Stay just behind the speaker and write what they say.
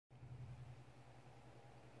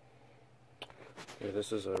Yeah,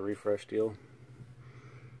 this is a refresh deal.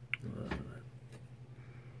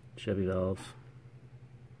 Chevy valves.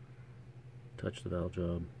 Touch the valve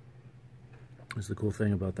job. This is the cool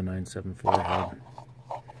thing about the 974 head,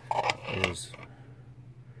 is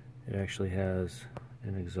it actually has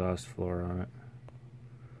an exhaust floor on it.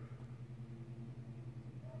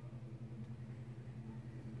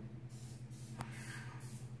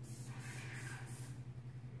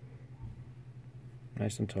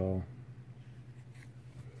 Nice and tall.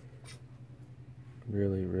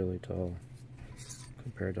 Really, really tall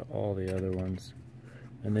compared to all the other ones.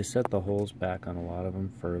 And they set the holes back on a lot of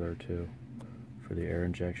them further too for the air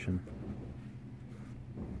injection.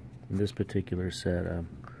 In this particular set,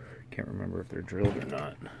 can't remember if they're drilled or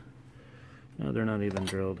not. No, they're not even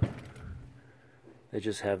drilled. They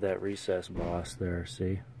just have that recess boss there,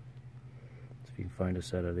 see? So if you can find a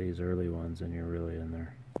set of these early ones, then you're really in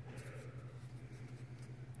there.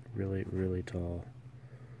 Really, really tall.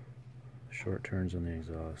 Short turns on the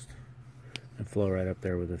exhaust. And flow right up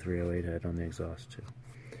there with the 308 head on the exhaust too.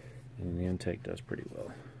 And the intake does pretty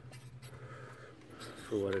well.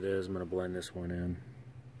 For what it is, I'm going to blend this one in.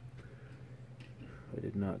 I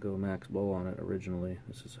did not go max bowl on it originally.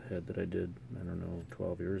 This is a head that I did, I don't know,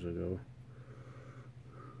 12 years ago.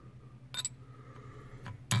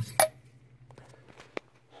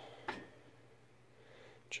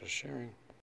 Just sharing.